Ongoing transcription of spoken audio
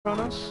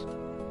Kronos?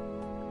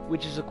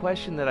 Which is a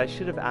question that I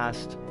should have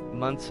asked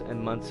months and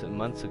months and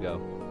months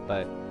ago,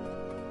 but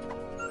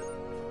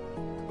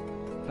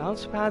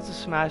bounce pads to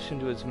smash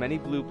into as many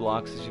blue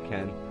blocks as you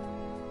can.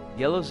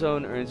 Yellow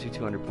zone earns you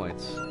 200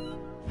 points.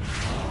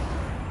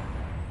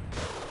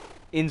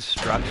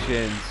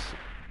 Instructions.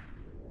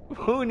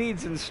 Who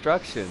needs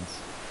instructions?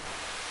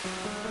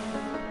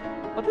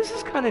 Oh, this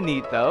is kind of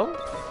neat, though.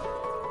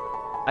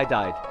 I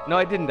died. No,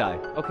 I didn't die.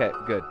 Okay,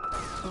 good.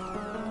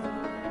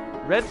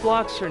 Red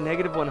blocks are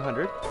negative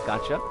 100.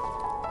 Gotcha.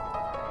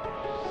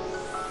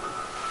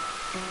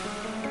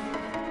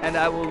 And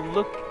I will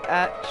look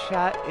at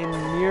chat in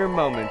mere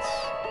moments.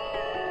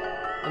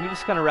 Let me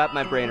just kind of wrap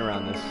my brain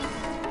around this.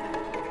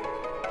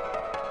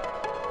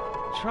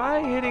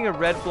 Try hitting a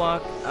red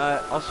block,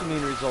 also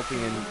mean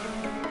resulting in...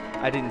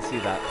 I didn't see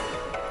that.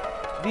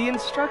 The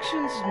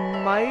instructions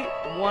might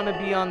want to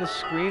be on the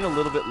screen a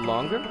little bit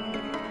longer.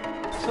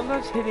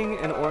 Sometimes hitting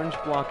an orange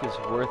block is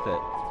worth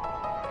it.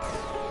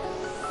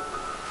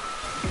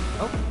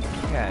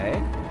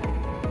 Okay.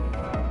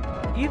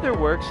 Either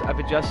works, I've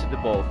adjusted to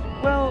both.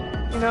 Well,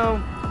 you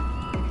know,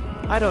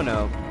 I don't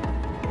know.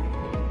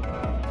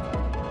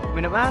 I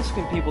mean, I'm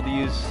asking people to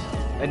use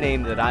a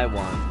name that I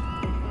want.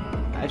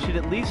 I should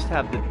at least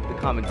have the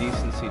common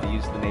decency to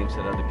use the names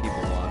that other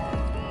people want.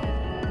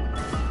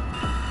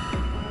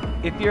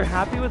 If you're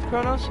happy with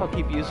Kronos, I'll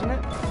keep using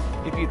it.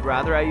 If you'd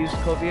rather I use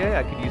Kovier,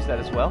 I could use that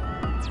as well.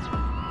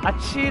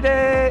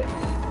 Achire!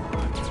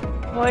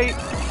 Hoi!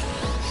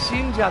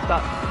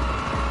 Shinjata!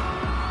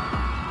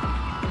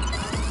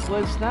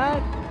 Was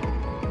that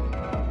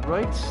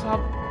right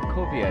sub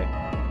Kovier?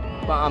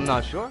 But I'm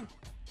not sure.